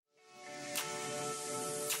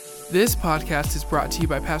This podcast is brought to you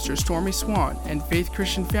by Pastor Stormy Swann and Faith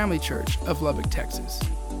Christian Family Church of Lubbock, Texas.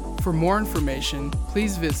 For more information,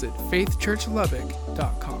 please visit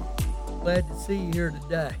faithchurchlubbock.com. Glad to see you here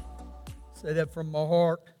today. Say that from my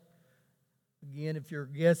heart. Again, if you're a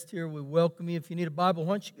guest here, we welcome you. If you need a Bible,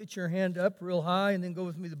 why don't you get your hand up real high and then go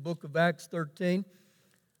with me to the book of Acts 13.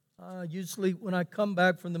 Usually when I come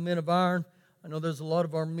back from the Men of Iron, I know there's a lot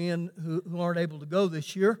of our men who aren't able to go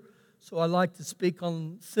this year. So I like to speak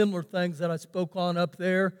on similar things that I spoke on up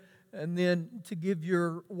there, and then to give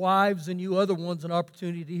your wives and you other ones an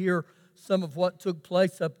opportunity to hear some of what took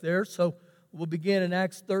place up there. So we'll begin in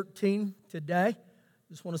Acts 13 today.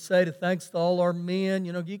 Just want to say thanks to all our men.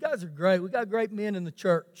 You know, you guys are great. We got great men in the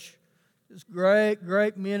church. Just great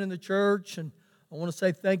men in the church. And I want to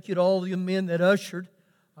say thank you to all the men that ushered.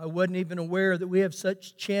 I wasn't even aware that we have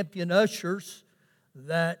such champion ushers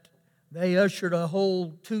that they ushered a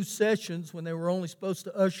whole 2 sessions when they were only supposed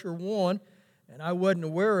to usher 1, and I wasn't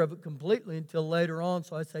aware of it completely until later on,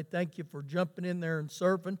 so I say thank you for jumping in there and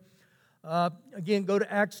serving. Again, go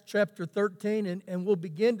to Acts chapter 13, and we'll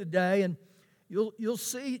begin today, and you'll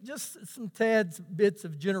see just some bits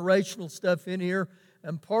of generational stuff in here,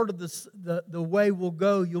 and part of this, the way we'll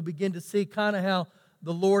go, you'll begin to see kind of how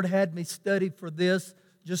the Lord had me study for this,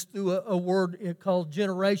 just through a word called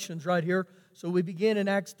generations right here. So we begin in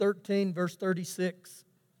Acts 13, verse 36.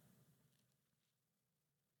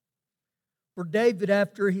 For David,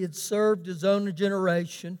 after he had served his own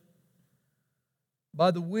generation,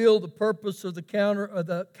 by the will, the purpose of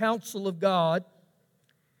the counsel of God,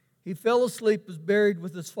 he fell asleep, was buried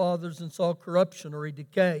with his fathers, and saw corruption, or he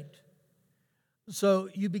decayed. So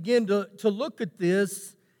you begin to look at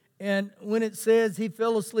this, and when it says he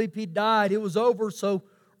fell asleep, he died, it was over. So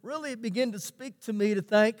really it began to speak to me to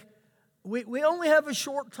think, we only have a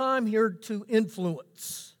short time here to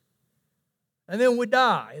influence. And then we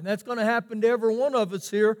die. And that's going to happen to every one of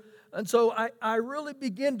us here. And so I really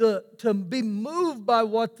begin to be moved by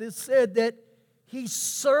what this said, that he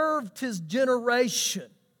served his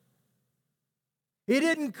generation. He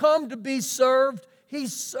didn't come to be served. He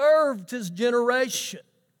served his generation.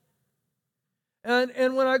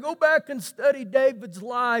 And when I go back and study David's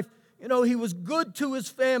life, you know, he was good to his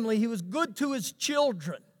family. He was good to his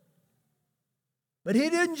children. But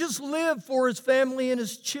he didn't just live for his family and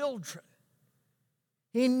his children.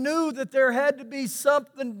 He knew that there had to be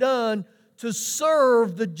something done to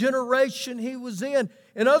serve the generation he was in.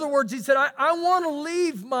 In other words, he said, I want to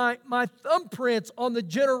leave my thumbprints on the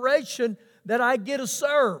generation that I get to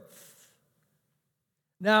serve.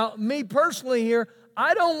 Now, me personally here,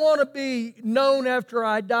 I don't want to be known after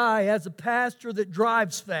I die as a pastor that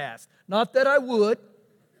drives fast. Not that I would.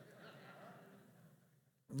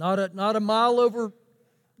 Not a mile over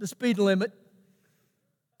the speed limit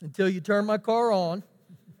until you turn my car on.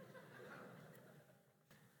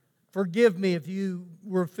 Forgive me if you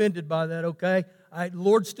were offended by that, okay?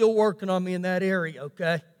 Lord's still working on me in that area,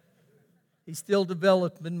 okay? He's still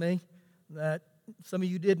developing me. That some of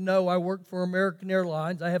you didn't know, I work for American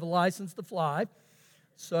Airlines. I have a license to fly.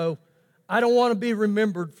 So I don't want to be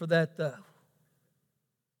remembered for that, though.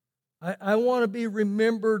 I want to be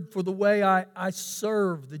remembered for the way I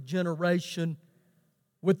serve the generation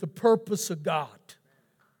with the purpose of God,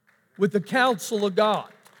 with the counsel of God.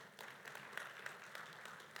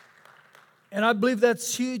 And I believe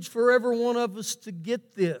that's huge for every one of us to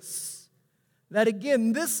get this. That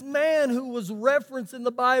again, this man who was referenced in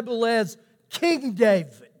the Bible as King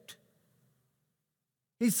David,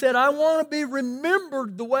 he said, I want to be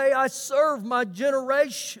remembered the way I serve my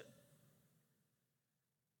generation.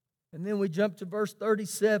 And then we jump to verse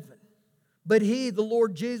 37. But he, the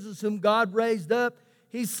Lord Jesus, whom God raised up,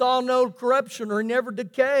 he saw no corruption, or he never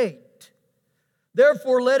decayed.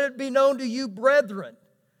 Therefore, let it be known to you, brethren,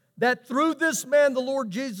 that through this man, the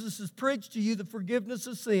Lord Jesus, has preached to you the forgiveness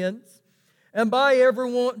of sins. And by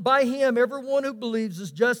him, everyone who believes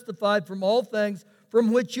is justified from all things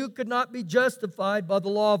from which you could not be justified by the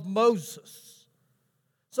law of Moses.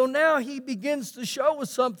 So now he begins to show us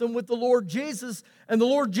something with the Lord Jesus. And the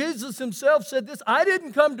Lord Jesus himself said this, I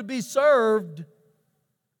didn't come to be served,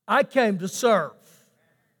 I came to serve.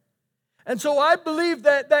 And so I believe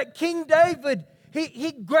that King David,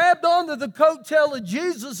 he grabbed onto the coattail of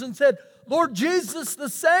Jesus and said, Lord Jesus, the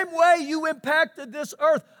same way you impacted this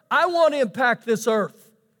earth, I want to impact this earth.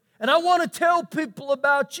 And I want to tell people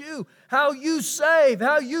about you, how you save,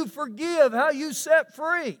 how you forgive, how you set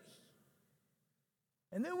free.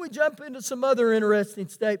 And then we jump into some other interesting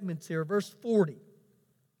statements here. Verse 40.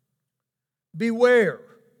 Beware.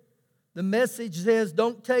 The message says,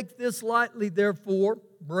 don't take this lightly, therefore,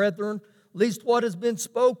 brethren, lest what has been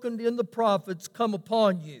spoken in the prophets come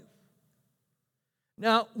upon you.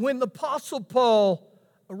 Now, when the Apostle Paul,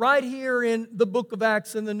 right here in the book of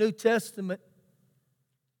Acts in the New Testament,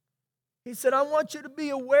 he said, I want you to be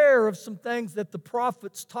aware of some things that the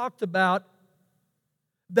prophets talked about,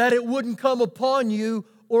 that it wouldn't come upon you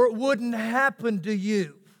or it wouldn't happen to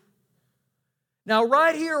you. Now,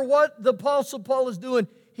 right here, what the Apostle Paul is doing,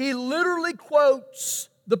 he literally quotes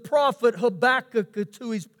the prophet Habakkuk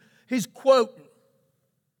to he's quoting.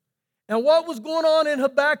 And what was going on in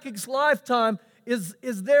Habakkuk's lifetime is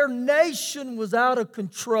their nation was out of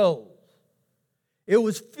control. It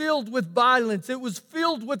was filled with violence. It was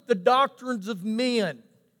filled with the doctrines of men.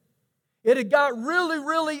 It had got really,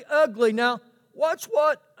 really ugly. Now, watch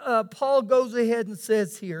what Paul goes ahead and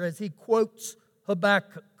says here as he quotes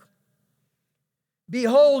Habakkuk.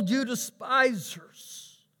 Behold, you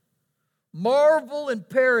despisers, marvel and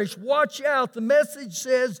perish. Watch out. The message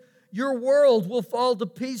says your world will fall to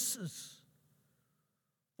pieces.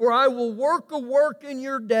 For I will work a work in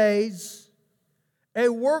your days, a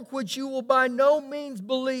work which you will by no means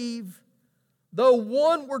believe, though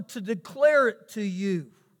one were to declare it to you.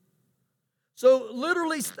 So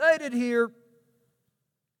literally stated here,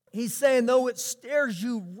 he's saying though it stares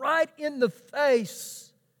you right in the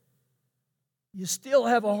face, you still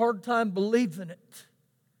have a hard time believing it.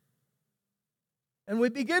 And we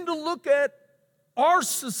begin to look at our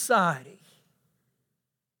society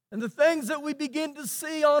and the things that we begin to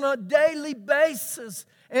see on a daily basis.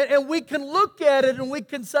 And we can look at it and we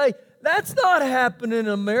can say, that's not happening in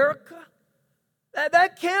America.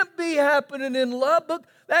 That can't be happening in Lubbock.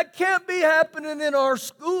 That can't be happening in our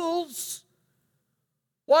schools.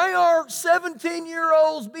 Why are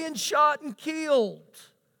 17-year-olds being shot and killed?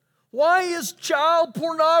 Why is child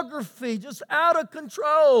pornography just out of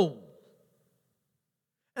control?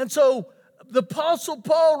 And so the Apostle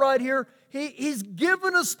Paul right here, he's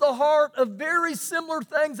given us the heart of very similar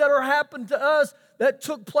things that are happening to us that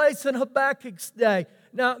took place in Habakkuk's day.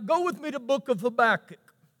 Now, go with me to the book of Habakkuk,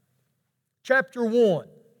 chapter 1.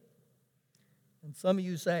 And some of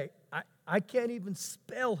you say, I can't even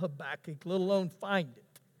spell Habakkuk, let alone find it.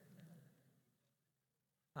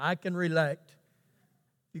 I can relate.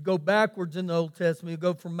 You go backwards in the Old Testament, you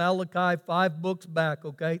go from Malachi 5 books back,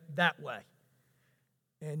 okay, that way.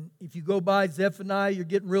 And if you go by Zephaniah, you're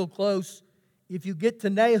getting real close. If you get to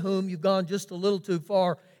Nahum, you've gone just a little too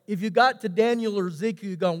far. If you got to Daniel or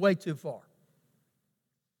Ezekiel, you've gone way too far.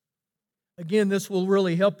 Again, this will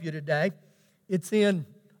really help you today. It's in,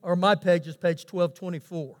 or my page is page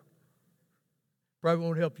 1224. Probably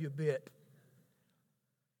won't help you a bit.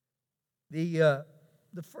 The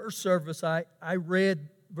first service, I read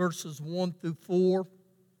verses 1 through 4,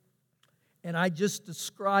 and I just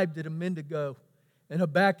described it a minute ago. And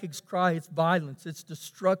Habakkuk's cry, it's violence, it's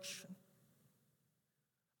destruction.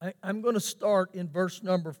 I'm going to start in verse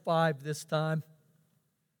number 5 this time.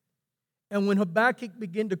 And when Habakkuk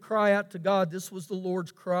began to cry out to God, this was the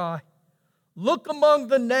Lord's cry. Look among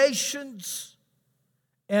the nations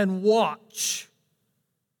and watch.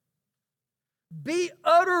 Be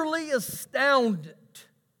utterly astounded,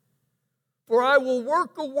 for I will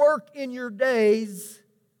work a work in your days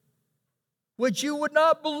which you would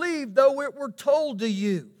not believe, though it were told to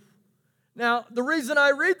you. Now, the reason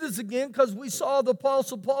I read this again, because we saw the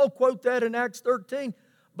Apostle Paul quote that in Acts 13,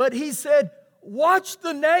 but he said, watch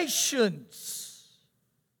the nations.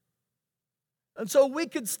 And so we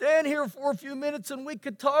could stand here for a few minutes and we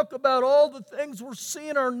could talk about all the things we're seeing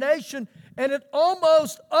in our nation, and it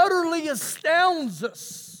almost utterly astounds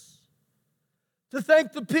us to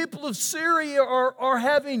think the people of Syria are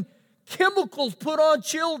having chemicals put on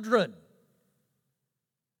children.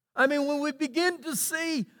 I mean, when we begin to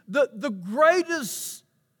see the greatest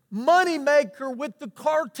moneymaker with the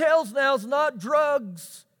cartels now is not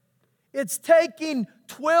drugs. It's taking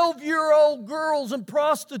 12-year-old girls and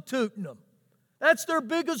prostituting them. That's their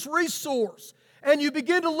biggest resource. And you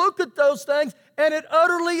begin to look at those things, and it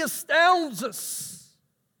utterly astounds us.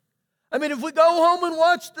 I mean, if we go home and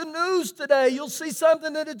watch the news today, you'll see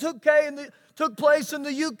something that took place in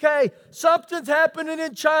the UK. Something's happening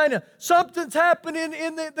in China. Something's happening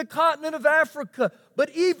in the continent of Africa. But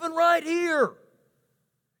even right here,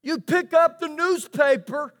 you pick up the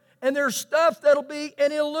newspaper and there's stuff that'll be,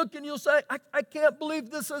 and you'll look and you'll say, I can't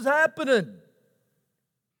believe this is happening.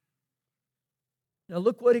 Now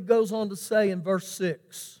look what he goes on to say in verse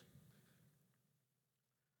 6.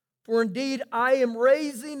 For indeed I am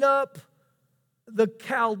raising up the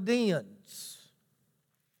Chaldeans.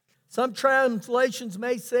 Some translations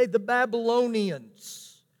may say the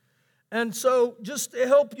Babylonians. And so just to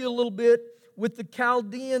help you a little bit with the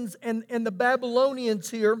Chaldeans and the Babylonians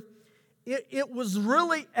here, it was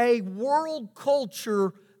really a world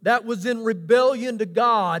culture that was in rebellion to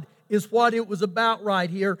God is what it was about right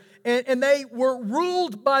here. And they were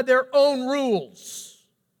ruled by their own rules.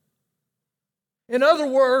 In other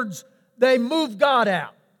words, they moved God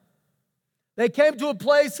out. They came to a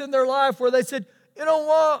place in their life where they said, you know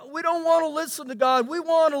what, we don't want to listen to God. We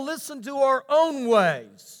want to listen to our own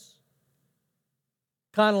ways.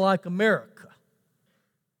 Kind of like America.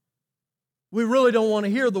 We really don't want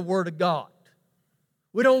to hear the Word of God.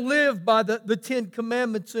 We don't live by the Ten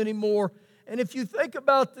Commandments anymore. And if you think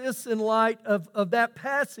about this in light of that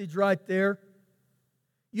passage right there,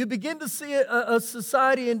 you begin to see a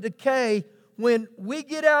society in decay when we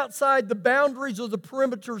get outside the boundaries or the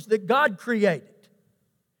perimeters that God created.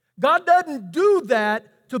 God doesn't do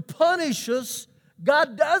that to punish us.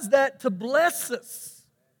 God does that to bless us.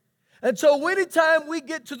 And so anytime we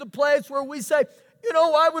get to the place where we say, you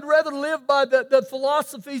know, I would rather live by the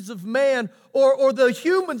philosophies of man or the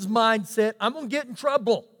human's mindset, I'm going to get in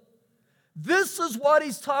trouble. This is what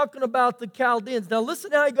he's talking about the Chaldeans. Now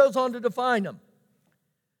listen how he goes on to define them.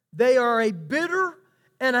 They are a bitter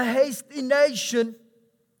and a hasty nation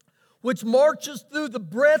which marches through the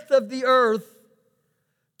breadth of the earth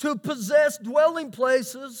to possess dwelling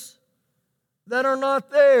places that are not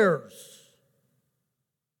theirs.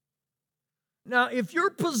 Now, if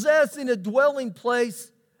you're possessing a dwelling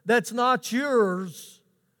place that's not yours,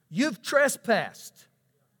 you've trespassed.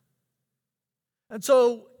 And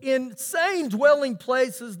so, in saying dwelling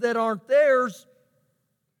places that aren't theirs,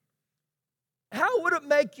 how would it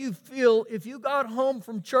make you feel if you got home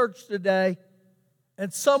from church today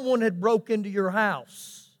and someone had broke into your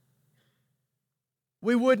house?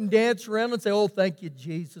 We wouldn't dance around and say, oh, thank you,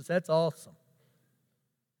 Jesus, that's awesome.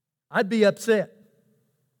 I'd be upset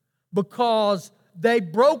because they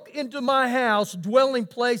broke into my house, dwelling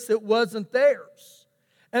place that wasn't theirs.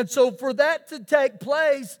 And so for that to take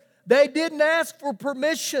place, they didn't ask for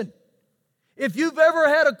permission. If you've ever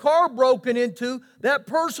had a car broken into, that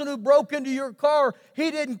person who broke into your car, he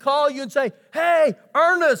didn't call you and say, hey,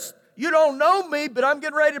 Ernest, you don't know me, but I'm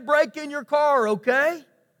getting ready to break in your car, okay?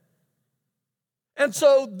 And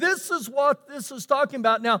so this is what this is talking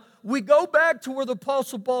about. Now, we go back to where the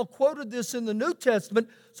Apostle Paul quoted this in the New Testament.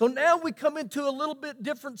 So now we come into a little bit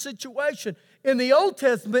different situation. In the Old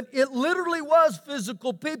Testament, it literally was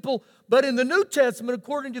physical people. But in the New Testament,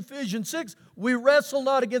 according to Ephesians 6, we wrestle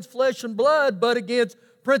not against flesh and blood, but against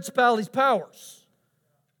principalities, powers,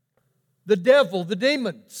 the devil, the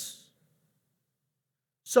demons.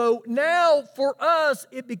 So now for us,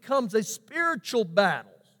 it becomes a spiritual battle.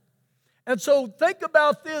 And so think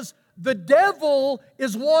about this. The devil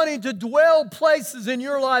is wanting to dwell places in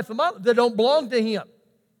your life that don't belong to him.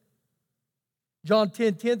 John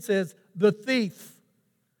 10:10 says, the thief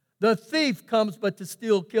comes but to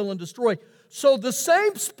steal, kill, and destroy. So the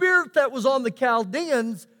same spirit that was on the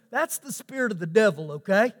Chaldeans, that's the spirit of the devil,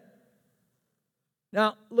 okay?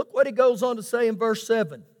 Now, look what he goes on to say in verse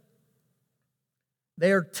 7.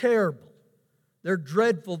 They are terrible. They're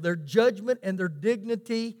dreadful. Their judgment and their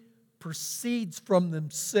dignity proceeds from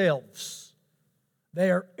themselves. They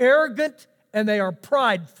are arrogant and they are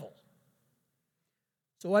prideful.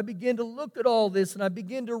 So I begin to look at all this and I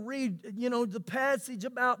begin to read, the passage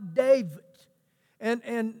about David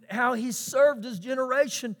and how he served his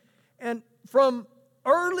generation. And from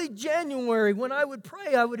early January, when I would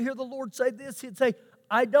pray, I would hear the Lord say this. He'd say,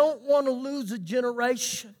 I don't want to lose a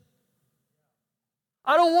generation.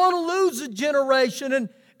 I don't want to lose a generation.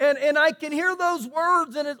 And I can hear those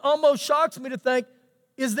words, and it almost shocks me to think,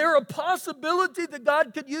 is there a possibility that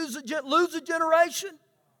God could lose a generation?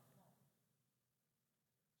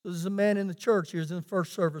 There's a man in the church, he was in the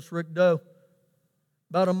first service, Rick Doe.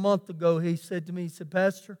 About a month ago, he said to me, he said,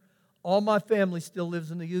 Pastor, all my family still lives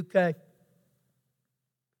in the UK.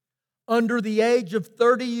 Under the age of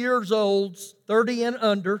 30 years old, 30 and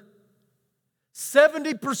under,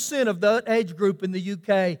 70% of that age group in the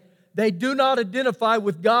UK, they do not identify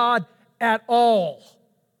with God at all.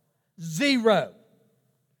 0.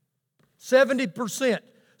 70%.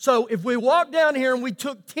 So if we walk down here and we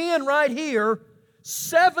took 10 right here,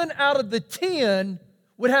 7 out of the 10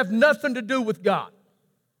 would have nothing to do with God.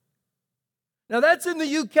 Now that's in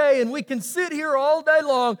the UK, and we can sit here all day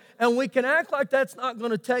long and we can act like that's not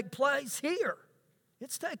going to take place here.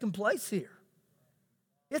 It's taking place here.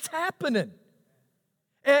 It's happening.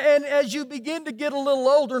 And as you begin to get a little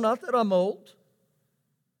older, not that I'm old,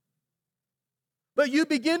 but you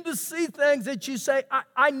begin to see things that you say,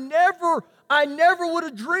 I never would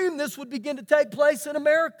have dreamed this would begin to take place in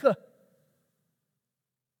America.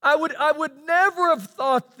 I would never have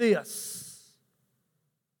thought this.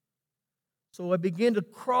 So I begin to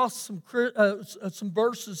cross some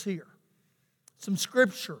verses here. some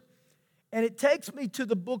scripture. And it takes me to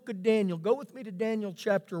the book of Daniel. Go with me to Daniel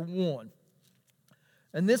chapter 1.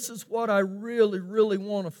 And this is what I really, really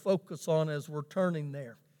want to focus on as we're turning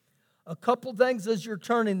there. A couple things as you're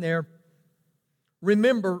turning there.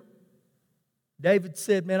 Remember, David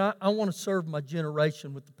said, man, I want to serve my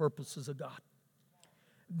generation with the purposes of God.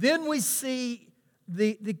 Then we see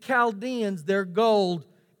the Chaldeans, their goal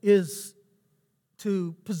is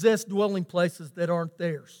to possess dwelling places that aren't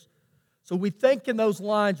theirs. So we think in those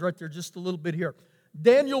lines right there just a little bit here.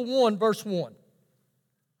 Daniel 1, verse 1.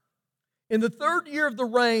 In the 3rd year of the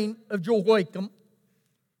reign of Jehoiakim,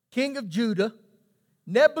 king of Judah,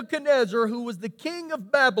 Nebuchadnezzar, who was the king of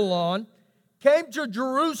Babylon, came to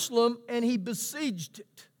Jerusalem and he besieged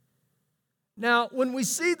it. Now, when we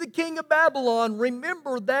see the king of Babylon,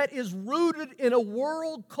 remember that is rooted in a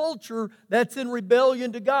world culture that's in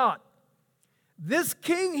rebellion to God. This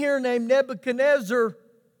king here named Nebuchadnezzar,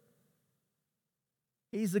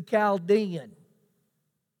 he's a Chaldean.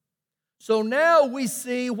 So now we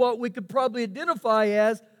see what we could probably identify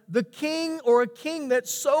as the king or a king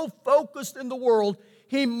that's so focused in the world,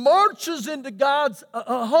 he marches into God's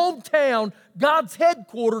hometown, God's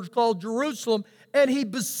headquarters called Jerusalem, and he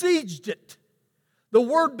besieged it. The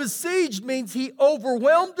word besieged means he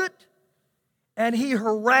overwhelmed it and he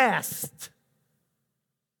harassed.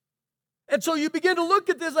 And so you begin to look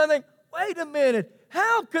at this, I think, wait a minute,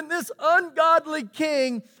 how can this ungodly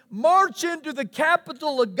king march into the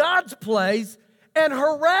capital of God's place and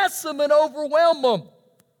harass them and overwhelm them?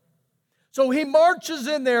 So he marches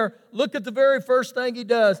in there. Look at the very first thing he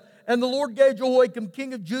does. And the Lord gave Jehoiakim,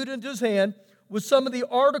 king of Judah, into his hand with some of the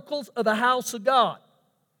articles of the house of God.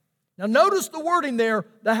 Now notice the wording there,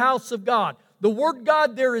 the house of God. The word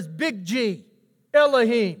God there is big G,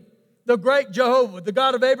 Elohim, the great Jehovah, the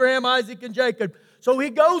God of Abraham, Isaac, and Jacob. So he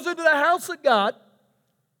goes into the house of God,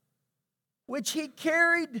 which he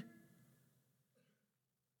carried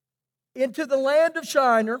into the land of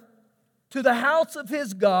Shinar, to the house of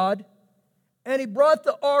his God, and he brought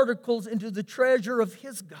the articles into the treasure of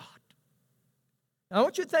his God. Now I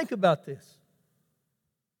want you to think about this.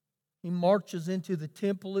 He marches into the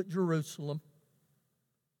temple at Jerusalem,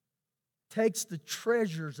 takes the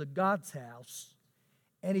treasures of God's house,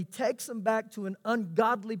 and he takes them back to an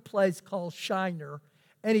ungodly place called Shinar,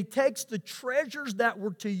 and he takes the treasures that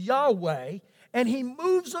were to Yahweh, and he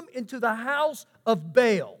moves them into the house of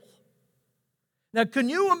Baal. Now, can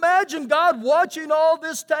you imagine God watching all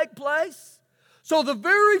this take place? So the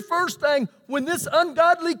very first thing, when this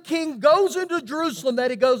ungodly king goes into Jerusalem that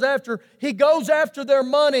he goes after their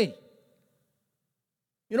money.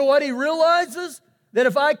 You know what he realizes? That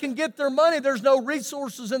if I can get their money, there's no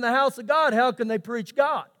resources in the house of God. How can they preach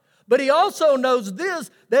God? But he also knows this,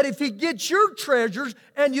 that if he gets your treasures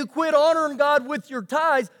and you quit honoring God with your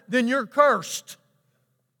tithes, then you're cursed.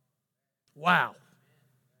 Wow.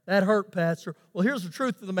 That hurt, Pastor. Well, here's the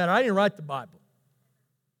truth of the matter. I didn't write the Bible,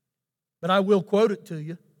 but I will quote it to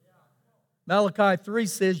you. Malachi 3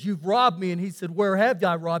 says, you've robbed me. And he said, where have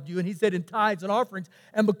I robbed you? And he said, in tithes and offerings.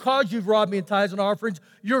 And because you've robbed me in tithes and offerings,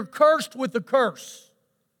 you're cursed with a curse.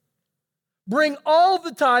 Bring all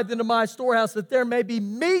the tithe into my storehouse, that there may be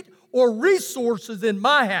meat or resources in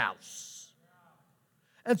my house.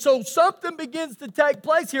 And so something begins to take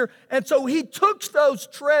place here. And so he took those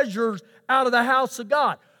treasures out of the house of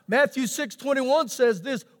God. Matthew 6:21 says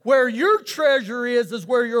this, where your treasure is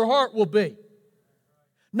where your heart will be.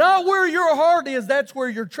 Not where your heart is, that's where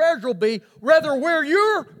your treasure will be. Rather, where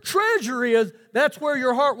your treasure is, that's where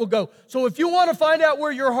your heart will go. So if you want to find out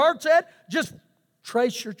where your heart's at, just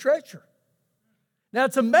trace your treasure. Now,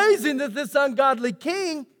 it's amazing that this ungodly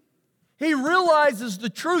king, he realizes the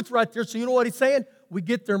truth right there. So you know what he's saying? We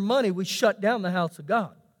get their money, we shut down the house of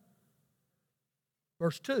God.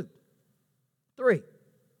 Verse 2, 3.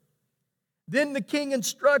 Then the king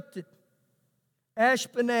instructed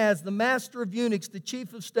Ashpenaz, the master of eunuchs, the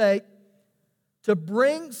chief of state, to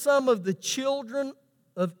bring some of the children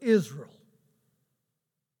of Israel.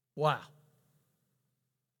 Wow.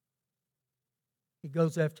 He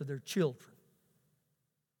goes after their children.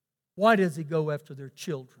 Why does he go after their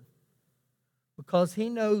children? Because he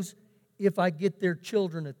knows if I get their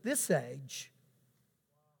children at this age,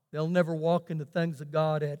 they'll never walk into things of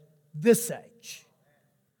God at this age.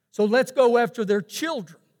 So let's go after their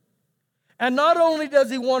children. And not only does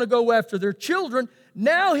he want to go after their children,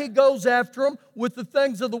 now he goes after them with the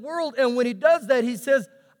things of the world. And when he does that, he says,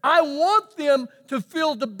 I want them to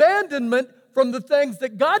feel abandonment from the things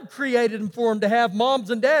that God created them for them to have, moms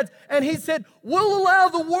and dads. And he said, we'll allow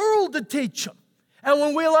the world to teach them. And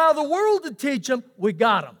when we allow the world to teach them, we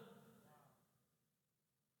got them.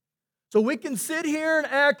 So we can sit here and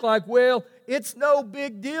act like, well, it's no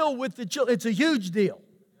big deal with the children. It's a huge deal.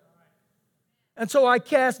 And so I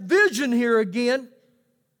cast vision here again.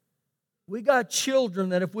 We got children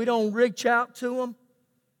that if we don't reach out to them,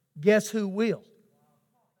 guess who will?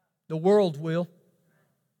 The world will.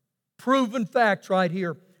 Proven facts right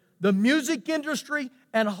here. The music industry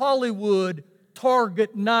and Hollywood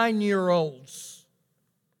target 9-year-olds.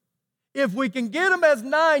 If we can get them as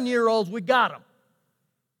 9-year-olds, we got them.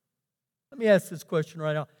 Let me ask this question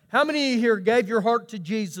right now. How many of you here gave your heart to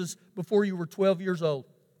Jesus before you were 12 years old?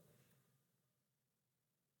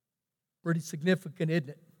 Pretty significant, isn't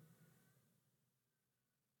it?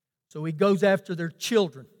 So he goes after their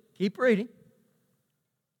children. Keep reading.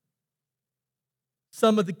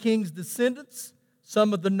 Some of the king's descendants,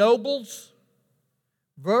 some of the nobles.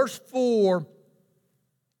 Verse 4,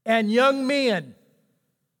 and young men.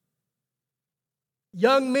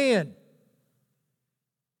 Young men.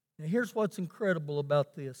 Now here's what's incredible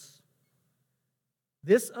about this.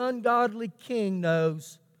 This ungodly king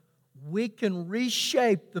knows we can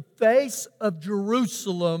reshape the face of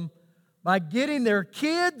Jerusalem by getting their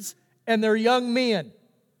kids and their young men.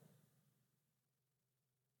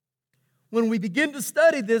 When we begin to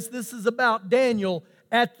study this, this is about Daniel.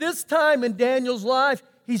 At this time in Daniel's life,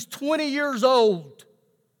 he's 20 years old.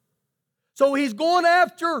 So he's going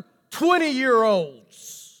after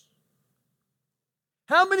 20-year-olds.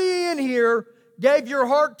 How many in here gave your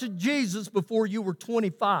heart to Jesus before you were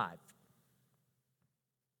 25?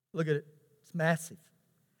 Look at it. It's massive.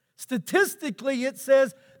 Statistically, it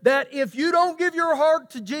says that if you don't give your heart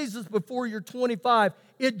to Jesus before you're 25,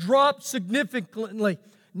 it drops significantly.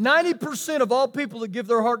 90% of all people that give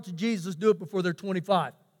their heart to Jesus do it before they're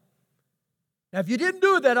 25. Now, if you didn't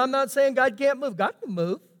do that, I'm not saying God can't move. God can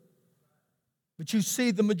move. But you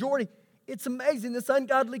see the majority. It's amazing. This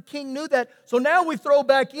ungodly king knew that. So now we throw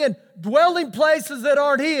back in dwelling places that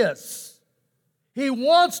aren't his. He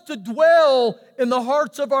wants to dwell in the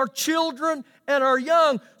hearts of our children and our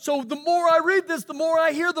young. So the more I read this, the more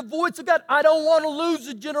I hear the voice of God. I don't want to lose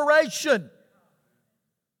a generation.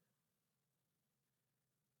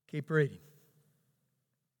 Keep reading.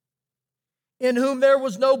 In whom there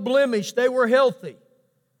was no blemish. They were healthy.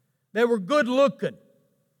 They were good looking.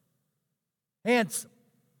 Handsome.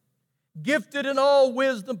 Gifted in all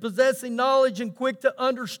wisdom, possessing knowledge and quick to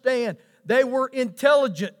understand. They were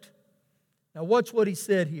intelligent. Now watch what he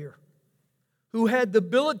said here. Who had the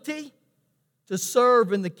ability to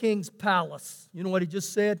serve in the king's palace. You know what he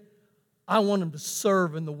just said? I want them to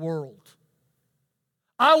serve in the world.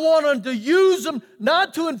 I want them to use them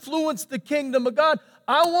not to influence the kingdom of God.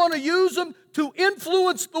 I want to use them to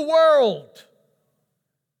influence the world.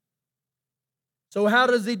 So how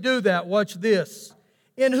does he do that? Watch this.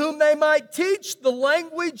 In whom they might teach the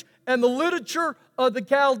language and the literature of the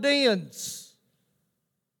Chaldeans.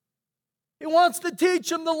 He wants to teach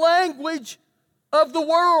them the language of the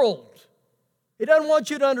world. He doesn't want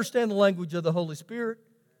you to understand the language of the Holy Spirit.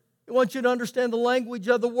 He wants you to understand the language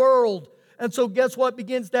of the world. And so guess what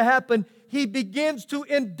begins to happen? He begins to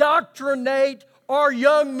indoctrinate our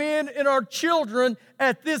young men and our children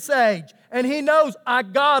at this age. And he knows, I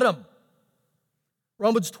got them.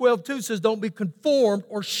 Romans 12:2 says, don't be conformed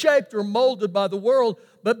or shaped or molded by the world,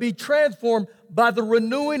 but be transformed by the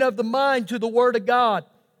renewing of the mind to the Word of God.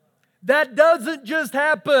 That doesn't just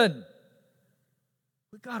happen.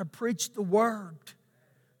 We've got to preach the Word.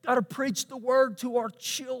 Got to preach the Word to our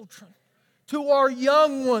children, to our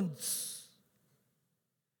young ones.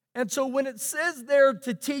 And so when it says there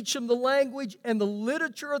to teach them the language and the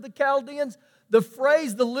literature of the Chaldeans, the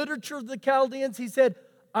phrase, the literature of the Chaldeans, he said,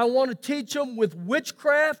 I want to teach them with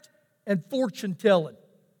witchcraft and fortune telling.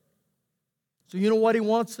 So you know what he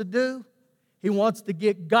wants to do? He wants to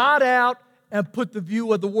get God out and put the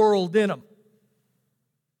view of the world in them.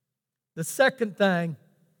 The second thing,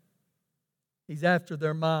 he's after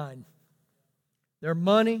their mind. Their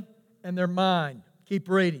money and their mind. Keep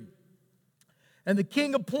reading. And the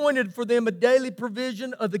king appointed for them a daily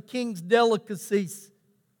provision of the king's delicacies.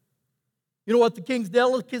 You know what the king's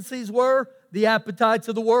delicacies were? The appetites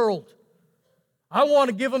of the world. I want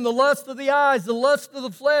to give them the lust of the eyes, the lust of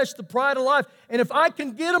the flesh, the pride of life. And if I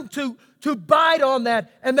can get them to bite on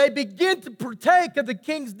that and they begin to partake of the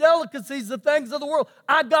king's delicacies, the things of the world,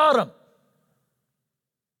 I got them.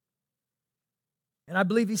 And I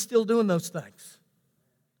believe he's still doing those things.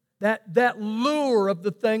 That lure of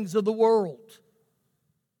the things of the world.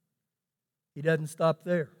 He doesn't stop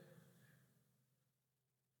there.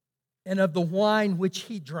 And of the wine which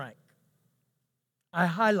he drank. I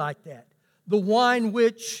highlight that. The wine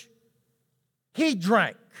which he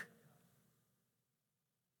drank.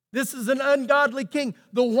 This is an ungodly king.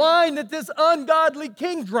 The wine that this ungodly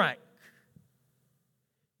king drank.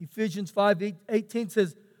 Ephesians 5:18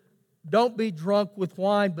 says, don't be drunk with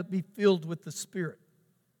wine, but be filled with the Spirit.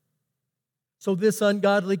 So this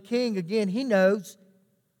ungodly king, again, he knows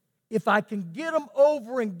if I can get them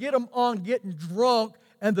over and get them on getting drunk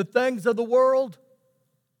and the things of the world,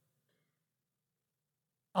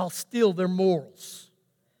 I'll steal their morals.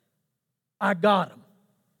 I got them.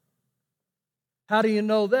 How do you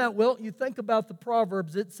know that? Well, you think about the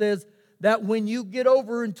Proverbs. It says that when you get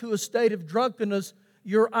over into a state of drunkenness,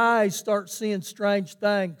 your eyes start seeing strange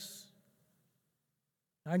things.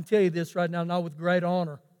 I can tell you this right now, not with great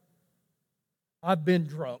honor. I've been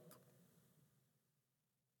drunk.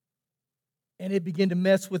 And it began to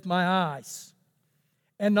mess with my eyes.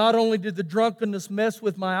 And not only did the drunkenness mess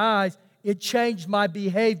with my eyes, it changed my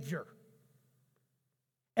behavior.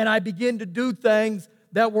 And I began to do things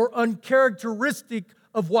that were uncharacteristic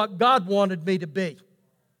of what God wanted me to be.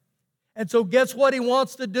 And so guess what He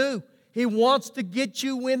wants to do? He wants to get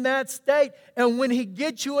you in that state. And when He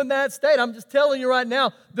gets you in that state, I'm just telling you right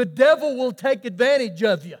now, the devil will take advantage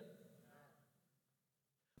of you.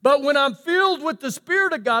 But when I'm filled with the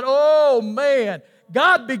Spirit of God, oh man,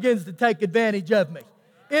 God begins to take advantage of me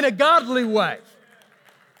in a godly way.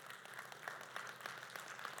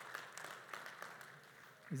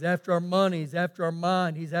 He's after our money. He's after our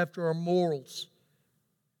mind. He's after our morals.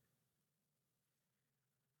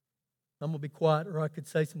 I'm going to be quiet, or I could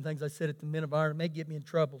say some things I said at the Men of Iron. It may get me in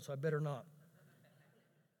trouble, so I better not.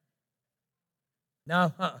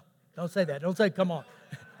 No, don't say that. Don't say, come on.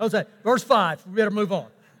 Don't say, verse 5. We better move on.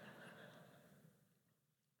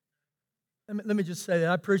 Let me just say that.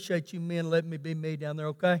 I appreciate you men letting me be me down there,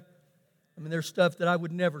 okay? I mean, there's stuff that I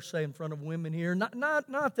would never say in front of women here. Not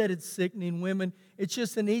that it's sickening women. It's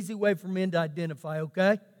just an easy way for men to identify,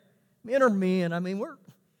 okay? Men are men. I mean,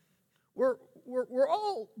 we're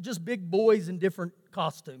all just big boys in different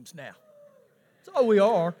costumes now. That's all we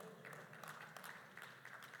are.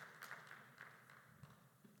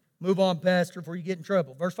 Move on, Pastor, before you get in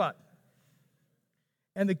trouble. Verse 5.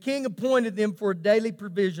 And the king appointed them for a daily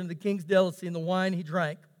provision of the king's delicacy and the wine he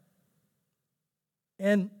drank.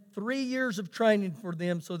 And 3 years of training for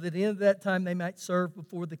them, so that at the end of that time they might serve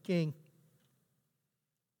before the king.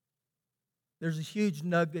 There's a huge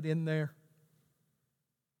nugget in there.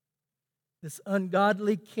 This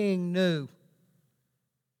ungodly king knew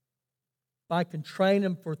if I can train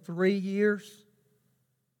him for 3 years,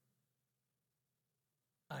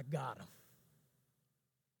 I got him.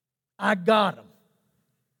 I got him.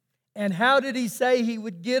 And how did he say he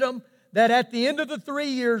would get them? That at the end of the 3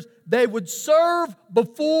 years, they would serve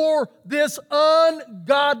before this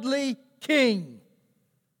ungodly king.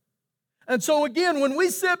 And so again, when we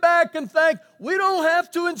sit back and think, we don't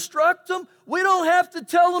have to instruct them, we don't have to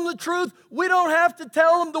tell them the truth, we don't have to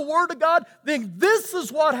tell them the Word of God, then this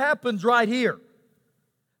is what happens right here.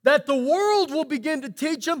 That the world will begin to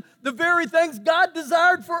teach them the very things God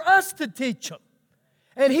desired for us to teach them.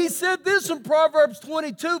 And he said this in Proverbs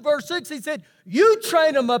 22, verse 6. He said, you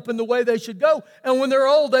train them up in the way they should go, and when they're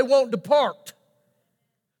old, they won't depart.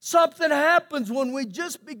 Something happens when we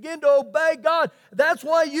just begin to obey God. That's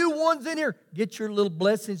why you ones in here, get your little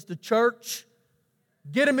blessings to church.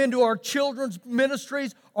 Get them into our children's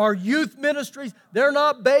ministries, our youth ministries. They're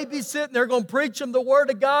not babysitting. They're going to preach them the Word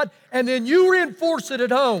of God, and then you reinforce it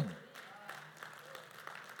at home.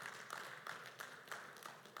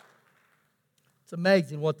 It's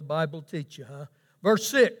amazing what the Bible teaches you, huh? Verse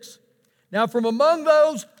 6. Now from among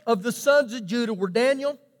those of the sons of Judah were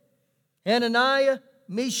Daniel, Hananiah,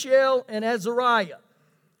 Mishael, and Azariah.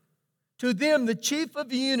 To them the chief of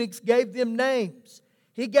the eunuchs gave them names.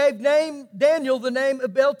 He gave Daniel the name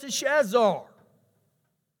of Belteshazzar.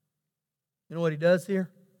 You know what he does here?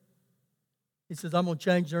 He says, I'm going to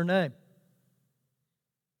change their name.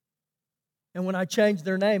 And when I change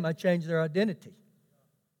their name, I change their identity.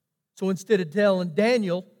 So instead of telling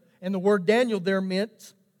Daniel, and the word Daniel there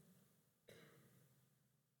meant,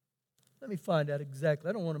 let me find out exactly.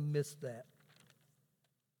 I don't want to miss that.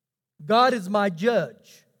 God is my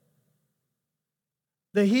judge.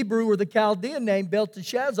 The Hebrew or the Chaldean name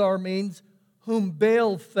Belteshazzar means whom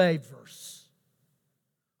Baal favors.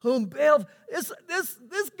 Whom Baal,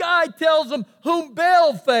 this guy tells them whom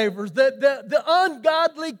Baal favors. The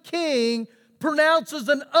ungodly king pronounces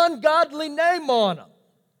an ungodly name on him.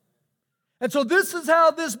 And so this is how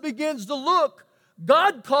this begins to look.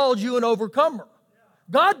 God calls you an overcomer.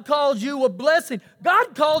 God calls you a blessing.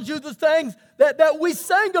 God calls you the things that we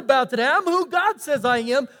sang about today. I'm who God says I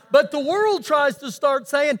am, but the world tries to start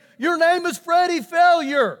saying, your name is Freddie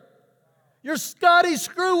Failure. You're Scotty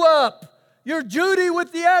Screw Up. You're Judy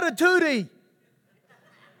with the attitude.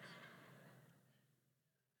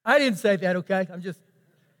 I didn't say that, okay?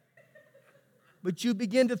 But you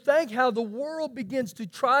begin to think how the world begins to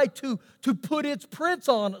try to put its prints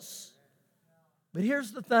on us. But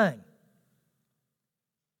here's the thing.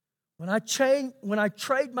 When I train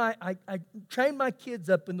my kids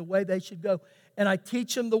up in the way they should go, and I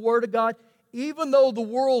teach them the Word of God, even though the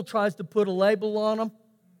world tries to put a label on them,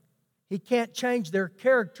 He can't change their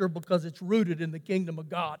character because it's rooted in the kingdom of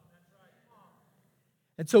God.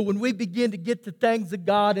 And so when we begin to get the things of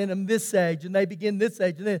God in them this age, and they begin this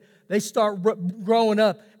age, and then they start growing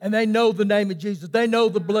up, and they know the name of Jesus, they know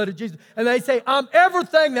the blood of Jesus, and they say, I'm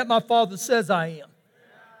everything that my Father says I am.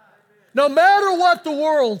 No matter what the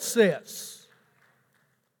world says.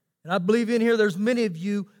 And I believe in here there's many of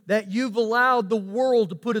you that you've allowed the world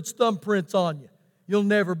to put its thumbprints on you. You'll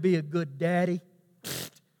never be a good daddy. You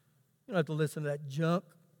don't have to listen to that junk.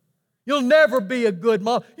 You'll never be a good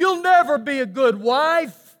mom. You'll never be a good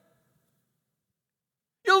wife.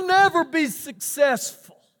 You'll never be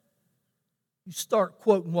successful. You start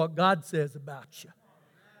quoting what God says about you.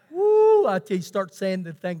 Woo, I tell you, start saying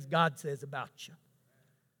the things God says about you.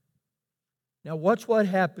 Now watch what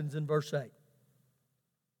happens in verse 8.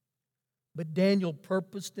 But Daniel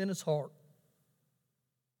purposed in his heart.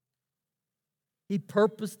 He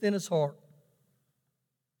purposed in his heart.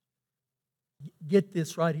 Get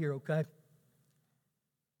this right here, okay?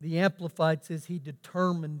 The Amplified says he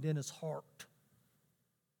determined in his heart.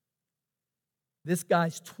 This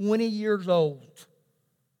guy's 20 years old.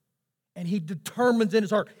 And he determines in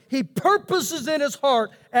his heart. He purposes in his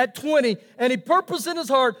heart at 20. And he purposed in his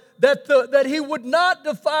heart that he would not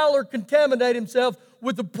defile or contaminate himself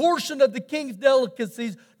with a portion of the king's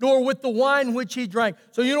delicacies, nor with the wine which he drank.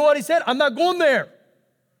 So you know what he said? I'm not going there.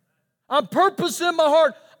 I'm purposing in my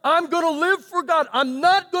heart. I'm going to live for God. I'm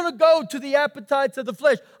not going to go to the appetites of the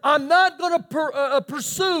flesh. I'm not going to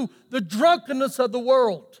pursue the drunkenness of the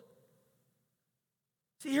world.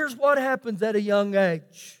 See, here's what happens at a young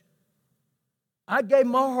age. I gave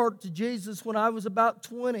my heart to Jesus when I was about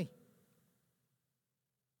 20.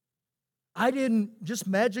 I didn't just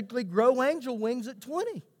magically grow angel wings at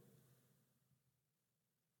 20.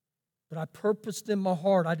 But I purposed in my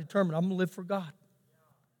heart, I determined I'm going to live for God.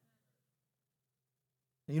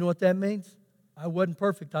 And you know what that means? I wasn't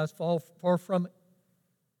perfect. I was far from it.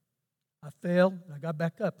 I fell and I got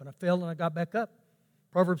back up. And I fell and I got back up.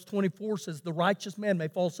 Proverbs 24 says the righteous man may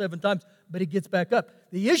fall 7 times, but he gets back up.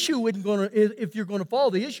 The issue isn't if you're going to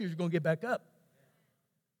fall, the issue is you're going to get back up.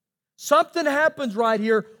 Something happens right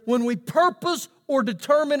here when we purpose or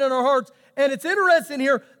determine in our hearts. And it's interesting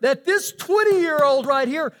here that this 20-year-old right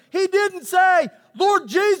here, he didn't say, Lord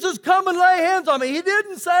Jesus, come and lay hands on me. He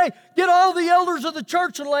didn't say, get all the elders of the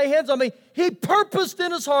church and lay hands on me. He purposed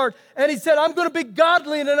in his heart and he said, I'm going to be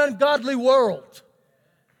godly in an ungodly world.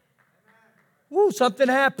 Woo, something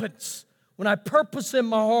happens when I purpose in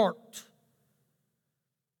my heart.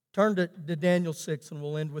 Turn to Daniel 6 and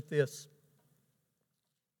we'll end with this.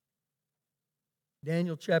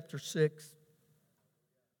 Daniel chapter 6,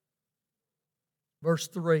 verse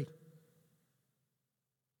 3.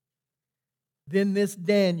 Then this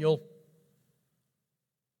Daniel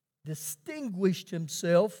distinguished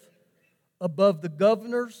himself above the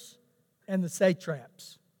governors and the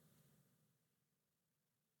satraps.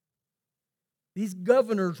 These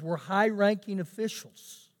governors were high-ranking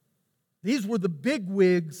officials. These were the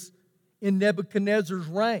bigwigs in Nebuchadnezzar's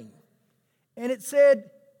reign. And it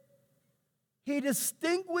said, he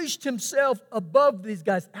distinguished himself above these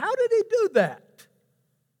guys. How did he do that?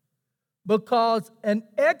 Because an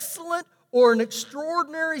excellent or an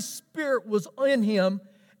extraordinary spirit was in him,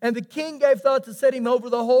 and the king gave thought to set him over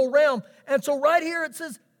the whole realm. And so right here it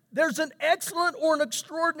says, there's an excellent or an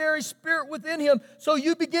extraordinary spirit within him. So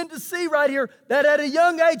you begin to see right here that at a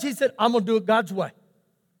young age he said, I'm going to do it God's way.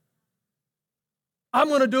 I'm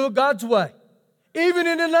going to do it God's way. Even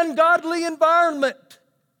in an ungodly environment.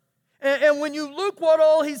 And when you look what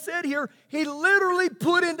all he said here, he literally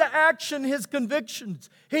put into action his convictions.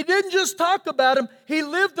 He didn't just talk about them, he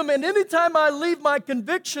lived them. And anytime I live my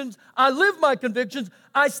convictions,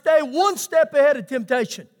 I stay one step ahead of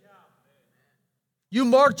temptation. You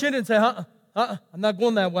march in and say, I'm not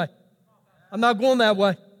going that way. I'm not going that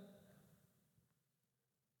way.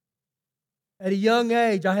 At a young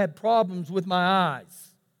age, I had problems with my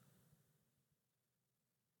eyes.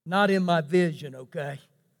 Not in my vision, okay?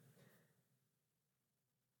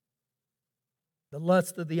 The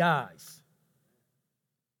lust of the eyes.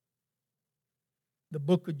 The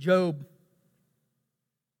book of Job,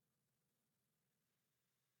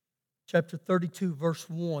 chapter 32, verse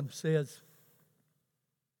 1 says,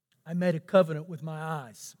 I made a covenant with my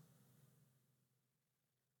eyes.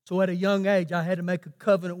 So at a young age, I had to make a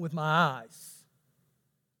covenant with my eyes.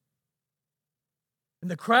 And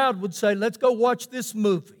the crowd would say, let's go watch this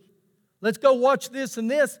movie. Let's go watch this and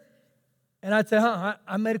this. And I'd say,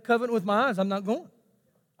 I made a covenant with my eyes. I'm not going.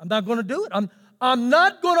 I'm not going to do it. I'm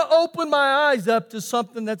not going to open my eyes up to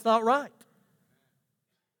something that's not right.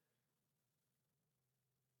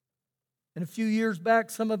 And a few years back,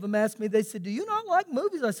 some of them asked me, they said, do you not like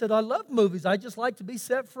movies? I said, I love movies. I just like to be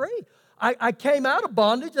set free. I came out of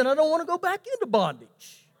bondage and I don't want to go back into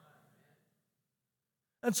bondage.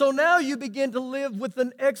 And so now you begin to live with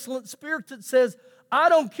an excellent spirit that says, I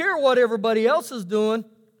don't care what everybody else is doing.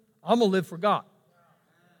 I'm going to live for God.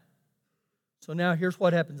 So now here's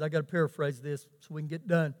what happens. I got to paraphrase this so we can get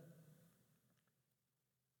done.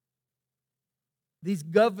 These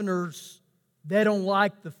governors, they don't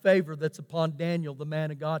like the favor that's upon Daniel, the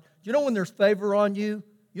man of God. Do you know when there's favor on you,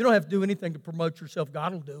 you don't have to do anything to promote yourself.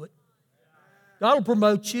 God will do it. God will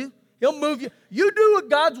promote you. He'll move you. You do it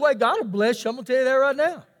God's way, God will bless you. I'm going to tell you that right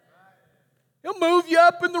now. He'll move you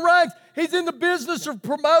up in the ranks. He's in the business of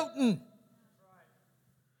promoting.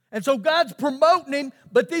 And so God's promoting him,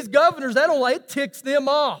 but these governors, they don't like it. It ticks them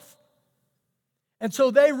off. And so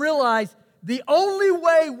they realize the only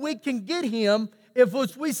way we can get him if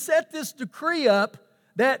we set this decree up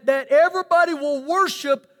that everybody will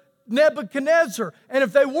worship Nebuchadnezzar. And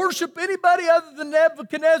if they worship anybody other than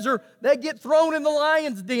Nebuchadnezzar, they get thrown in the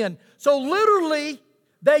lion's den. So literally,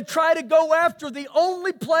 they try to go after the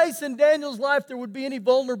only place in Daniel's life there would be any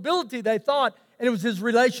vulnerability, they thought, and it was his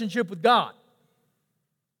relationship with God.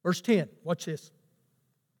 Verse 10, watch this.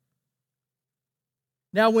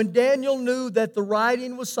 Now when Daniel knew that the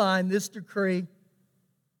writing was signed, this decree,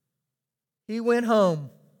 he went home,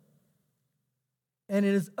 and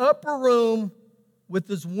in his upper room, with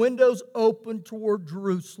his windows open toward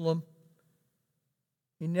Jerusalem,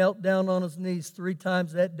 he knelt down on his knees 3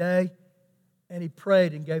 times that day, and he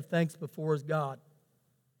prayed and gave thanks before his God.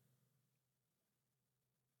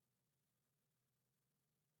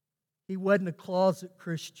 He wasn't a closet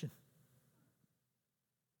Christian.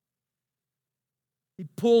 He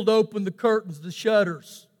pulled open the curtains, the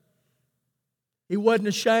shutters. He wasn't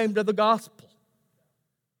ashamed of the gospel.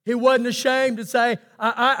 He wasn't ashamed to say,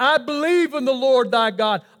 I believe in the Lord thy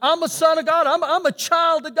God. I'm a son of God. I'm a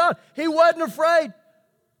child of God. He wasn't afraid.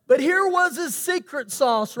 But here was his secret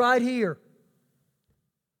sauce right here.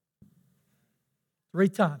 3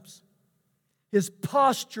 times. His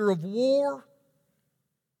posture of war,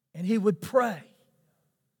 and he would pray.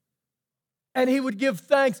 And he would give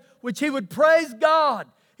thanks, which he would praise God.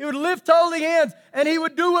 He would lift holy hands, and he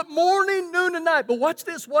would do it morning, noon, and night. But watch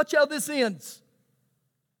this. Watch how this ends.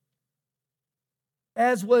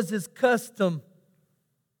 As was his custom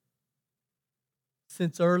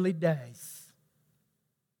since early days.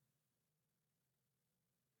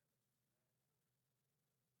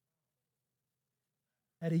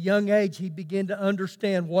 At a young age, he began to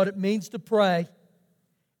understand what it means to pray,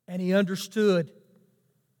 and he understood,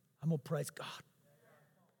 I'm going to praise God.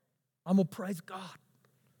 I'm going to praise God.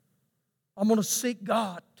 I'm going to seek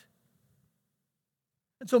God.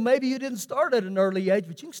 And so maybe you didn't start at an early age,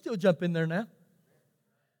 but you can still jump in there now.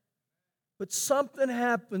 But something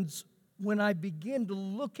happens when I begin to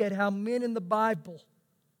look at how men in the Bible,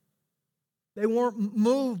 they weren't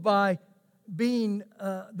moved by being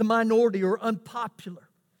the minority or unpopular.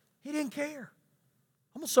 He didn't care.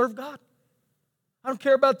 I'm going to serve God. I don't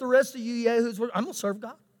care about the rest of you yahoos. I'm going to serve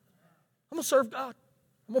God. I'm going to serve God.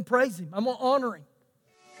 I'm going to praise him. I'm going to honor him.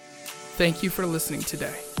 Thank you for listening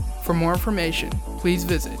today. For more information, please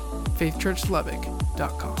visit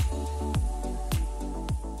faithchurchlubbock.com.